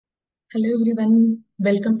Hello everyone,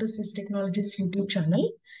 welcome to Swhizz Technologies YouTube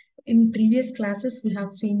channel. In previous classes, we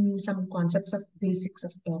have seen some concepts of basics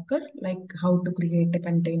of Docker, like how to create a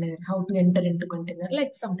container, how to enter into container,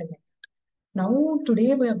 like something like that. Now,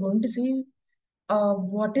 today we are going to see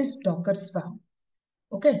what is Docker Swarm.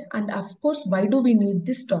 Okay, and of course, why do we need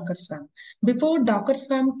this Docker Swarm? Before Docker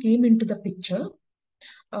Swarm came into the picture,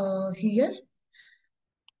 here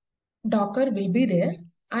Docker will be there,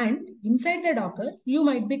 and inside the Docker you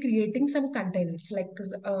might be creating some containers like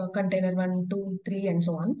container 1, 2, 3, and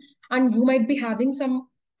so on, and you might be having some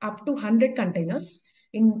up to 100 containers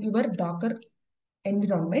in your Docker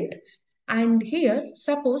environment. And here,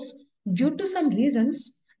 suppose due to some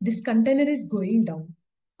reasons this container is going down.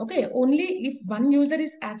 Okay, only if one user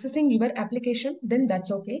is accessing your application, then that's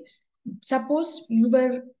okay. Suppose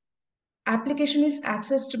your application is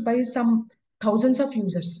accessed by some thousands of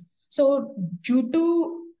users. So due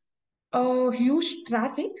to huge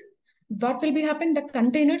traffic, what will be happen? The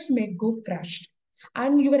containers may go crashed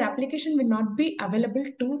and your application will not be available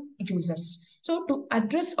to users. So to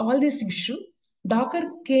address all this issue, Docker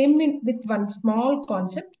came in with one small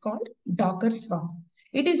concept called Docker Swarm.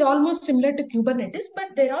 It is almost similar to Kubernetes, but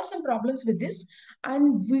there are some problems with this,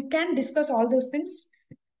 and we can discuss all those things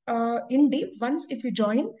in deep once if you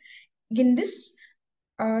join in this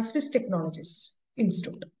Swhizz Technologies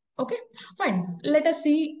Institute. Okay, fine. Let us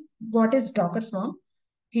see what is Docker Swarm.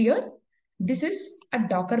 Here, this is a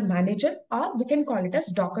Docker manager, or we can call it as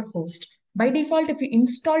Docker host. By default, if you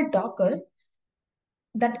install Docker,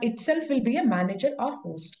 that itself will be a manager or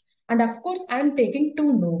host. And of course, I'm taking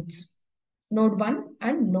two nodes, node 1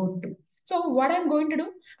 and node 2. So what I'm going to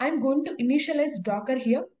do, I'm going to initialize Docker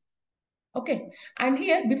here. Okay, and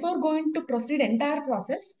here before going to proceed entire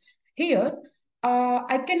process, here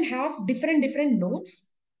I can have different nodes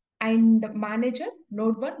and manager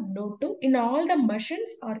node 1, node 2 in all the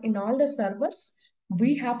machines or in all the servers.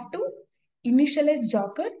 We have to initialize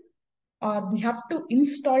Docker, or we have to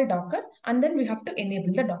install Docker, and then we have to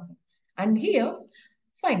enable the Docker. And here,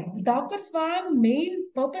 fine, Docker Swarm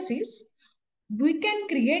main purpose is we can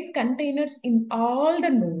create containers in all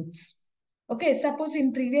the nodes. Okay, suppose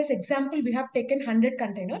in previous example, we have taken 100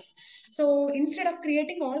 containers. So instead of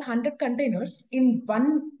creating all 100 containers in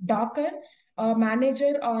one Docker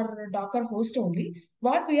manager or Docker host only,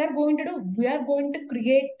 what we are going to do, we are going to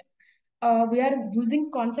create, we are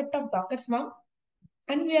using concept of Docker Swarm,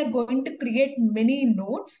 and we are going to create many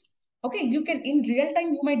nodes. Okay, you can in real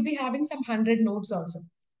time, you might be having some 100 nodes also.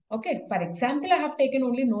 Okay, for example, I have taken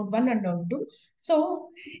only node 1 and node 2. So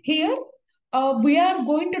here we are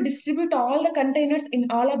going to distribute all the containers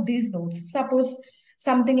in all of these nodes. Suppose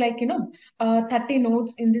something like, 30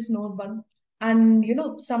 nodes in this node 1,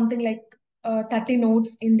 and something like 30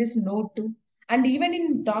 nodes in this node 2. And even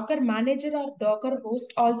in Docker manager or Docker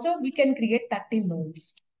host also, we can create 30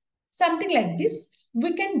 nodes. Something like this,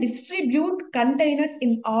 we can distribute containers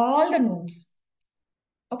in all the nodes.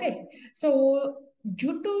 Okay, so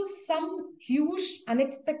due to some huge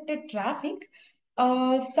unexpected traffic,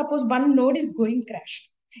 suppose one node is going crashed,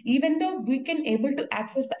 even though we can able to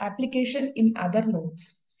access the application in other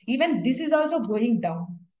nodes, even this is also going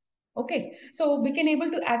down. Okay, so we can able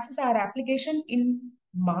to access our application in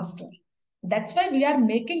master. That's why we are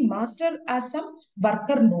making master as some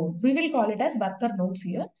worker node. We will call it as worker nodes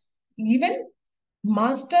here. Even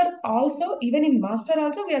master also, even in master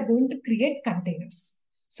also, we are going to create containers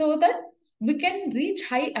so that we can reach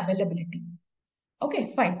high availability.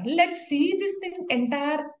 Okay, fine. Let's see this thing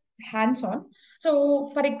entire hands-on. So,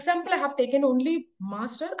 for example, I have taken only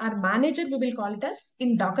master or manager, we will call it as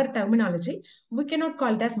in Docker terminology. We cannot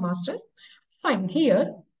call it as master. Fine.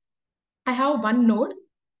 Here, I have one node.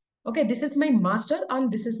 Okay, this is my master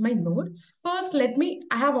and this is my node. First,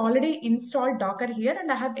 I have already installed Docker here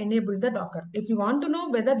and I have enabled the Docker. If you want to know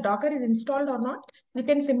whether Docker is installed or not, you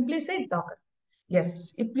can simply say Docker.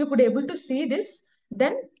 Yes, if you could able to see this,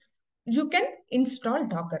 then you can install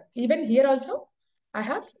Docker. Even here also, I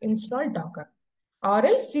have installed Docker. Or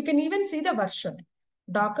else you can even see the version,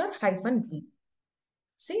 Docker-V.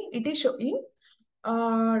 See, it is showing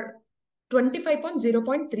uh,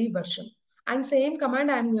 25.0.3 version. And same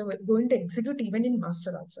command I am going to execute even in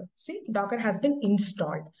master also. See, Docker has been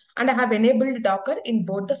installed and I have enabled Docker in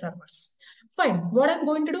both the servers. Fine. What I'm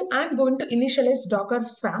going to do, I'm going to initialize Docker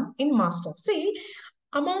Swarm in master. See,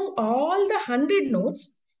 among all the 100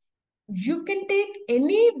 nodes, you can take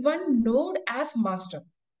any one node as master.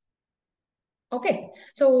 Okay,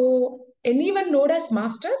 so any one node as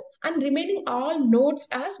master and remaining all nodes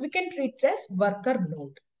as we can treat it as worker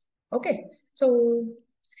node. Okay, so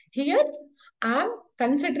here I'm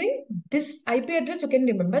considering this IP address, you can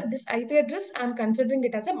remember this IP address, I'm considering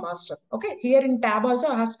it as a master. Okay, here in tab also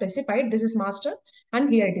I have specified this is master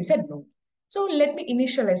and here it is a node. So let me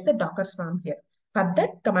initialize the Docker swarm here. For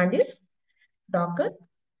that, command is Docker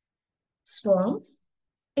swarm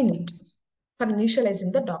init for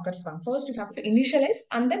initializing the Docker swarm. First, you have to initialize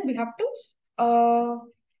and then we have to,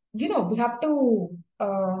 we have to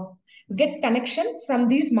get connection from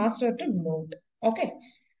these master to node. Okay,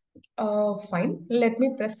 fine. Let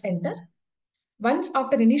me press enter. Once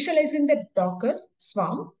after initializing the Docker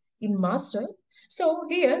swarm in master, so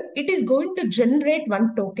here it is going to generate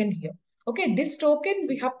one token here. Okay, this token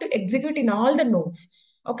we have to execute in all the nodes.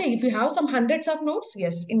 Okay, if you have some hundreds of nodes,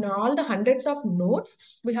 yes, in all the hundreds of nodes,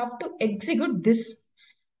 we have to execute this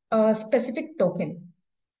specific token.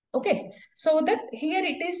 Okay, so that here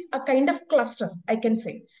it is a kind of cluster, I can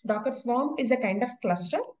say. Docker Swarm is a kind of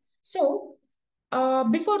cluster. So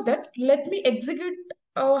before that, let me execute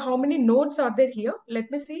how many nodes are there here.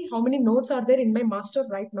 Let me see how many nodes are there in my master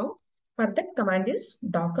right now. For that, command is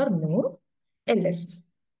docker node ls.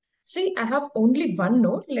 See, I have only one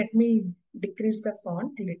node. Let me decrease the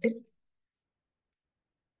font a little.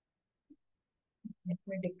 Let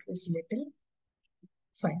me decrease little.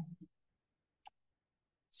 Fine.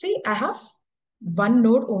 See, I have one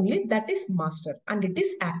node only, that is master, and it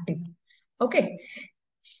is active. Okay,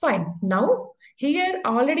 fine. Now, here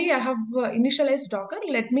already I have initialized Docker.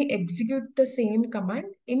 Let me execute the same command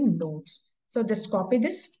in nodes. So just copy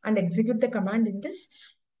this and execute the command in this.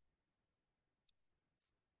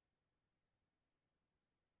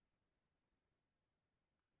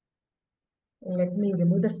 Let me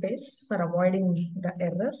remove the space for avoiding the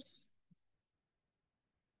errors.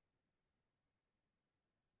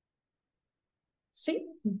 See,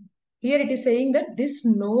 here it is saying that this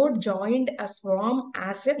node joined a swarm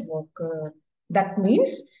as a worker. That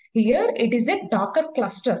means here it is a Docker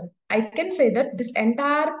cluster. I can say that this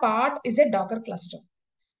entire part is a Docker cluster.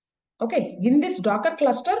 Okay, in this Docker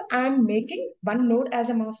cluster, I am making one node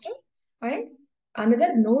as a master and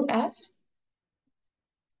another node as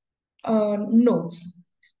nodes.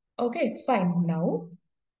 Okay, fine. Now,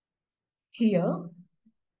 here,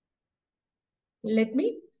 let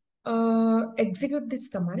me execute this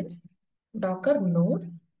command, docker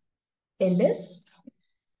node ls.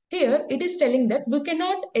 Here, it is telling that we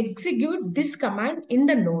cannot execute this command in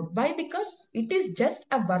the node. Why? Because it is just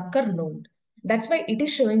a worker node. That's why it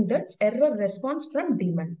is showing that error response from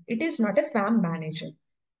daemon. It is not a swarm manager.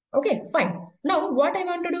 Okay, fine. Now, what I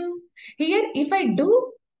want to do here, if I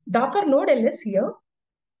do docker node ls here,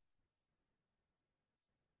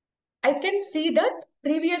 I can see that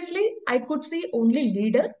previously I could see only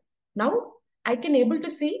leader. Now I can able to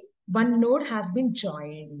see one node has been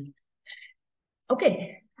joined.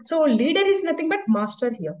 Okay, so leader is nothing but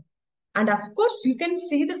master here. And of course, you can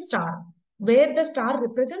see the star. Where the star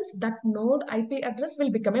represents that node IP address will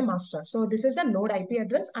become a master. So this is the node IP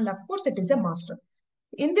address and of course it is a master.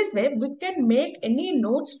 In this way, we can make any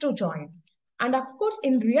nodes to join. And of course,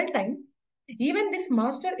 in real time, even this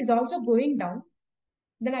master is also going down.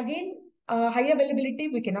 Then again, high availability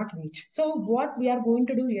we cannot reach. So what we are going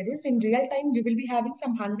to do here is in real time, we will be having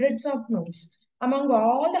some hundreds of nodes. Among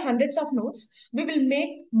all the hundreds of nodes, we will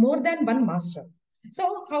make more than one master.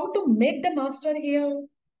 So how to make the master here?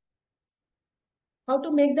 How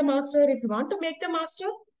to make the master? If you want to make the master,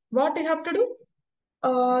 what you have to do?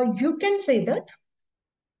 You can say that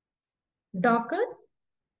docker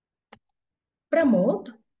promote.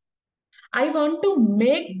 I want to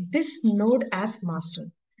make this node as master.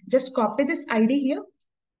 Just copy this ID here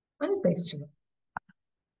and paste it.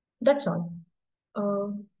 That's all. Uh,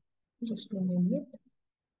 just a minute.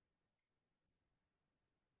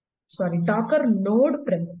 Sorry, Docker node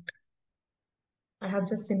promote. I have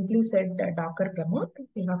just simply said Docker promote.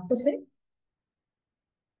 You have to say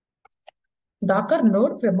Docker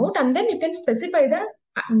node promote and then you can specify the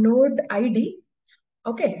node ID.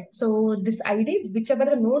 Okay, so this ID, whichever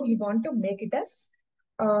the node you want to make it as,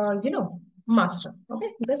 master. Okay,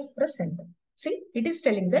 just press enter. See, it is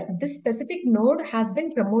telling that this specific node has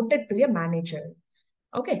been promoted to a manager.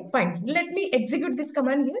 Okay, fine. Let me execute this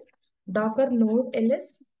command here. Docker node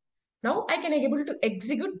ls. Now I can able to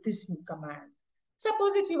execute this command.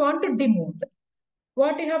 Suppose if you want to demote,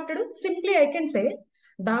 what you have to do? Simply I can say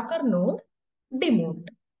docker node demote.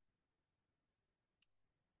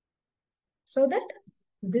 So that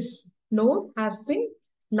this node has been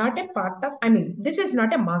not a part of, this is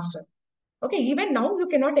not a master. Okay, even now you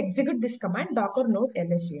cannot execute this command docker node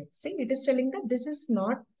ls here. See, it is telling that this is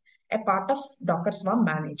not a part of Docker Swarm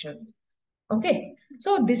manager. Okay,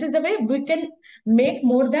 so this is the way we can make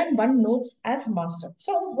more than one nodes as master.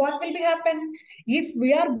 So what will be happen if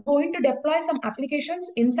we are going to deploy some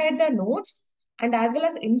applications inside the nodes and as well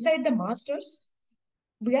as inside the masters?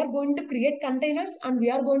 We are going to create containers and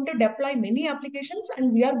we are going to deploy many applications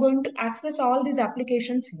and we are going to access all these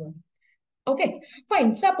applications here. Okay,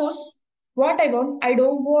 fine. Suppose what I want, I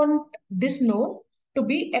don't want this node to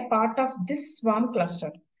be a part of this Swarm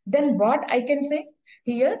cluster. Then what I can say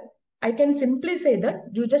here, I can simply say that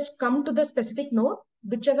you just come to the specific node,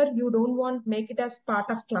 whichever you don't want, make it as part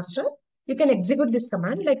of cluster. You can execute this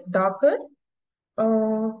command like docker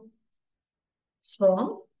uh,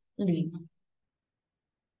 swarm leave.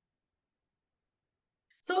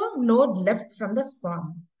 So node left from the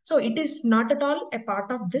swarm. So it is not at all a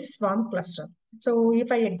part of this swarm cluster. So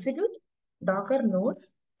if I execute docker node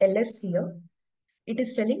ls here, it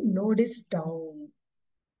is telling node is down.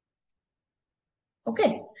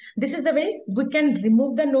 Okay, this is the way we can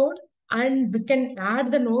remove the node and we can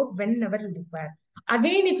add the node whenever we require.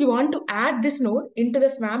 Again, if you want to add this node into the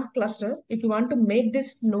Swarm cluster, if you want to make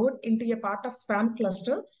this node into a part of Swarm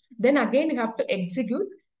cluster, then again you have to execute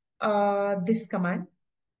this command,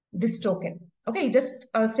 this token. Okay, just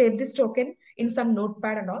save this token in some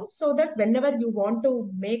notepad and all so that whenever you want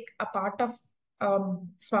to make a part of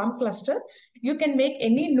Swarm cluster, you can make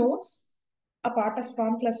any nodes a part of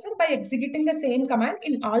Swarm cluster by executing the same command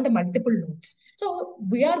in all the multiple nodes. So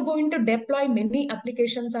we are going to deploy many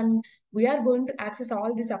applications and we are going to access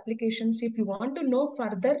all these applications. If you want to know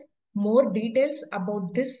further more details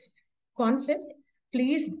about this concept,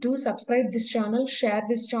 please do subscribe this channel, share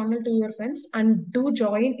this channel to your friends, and do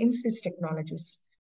join in Swhizz Technologies.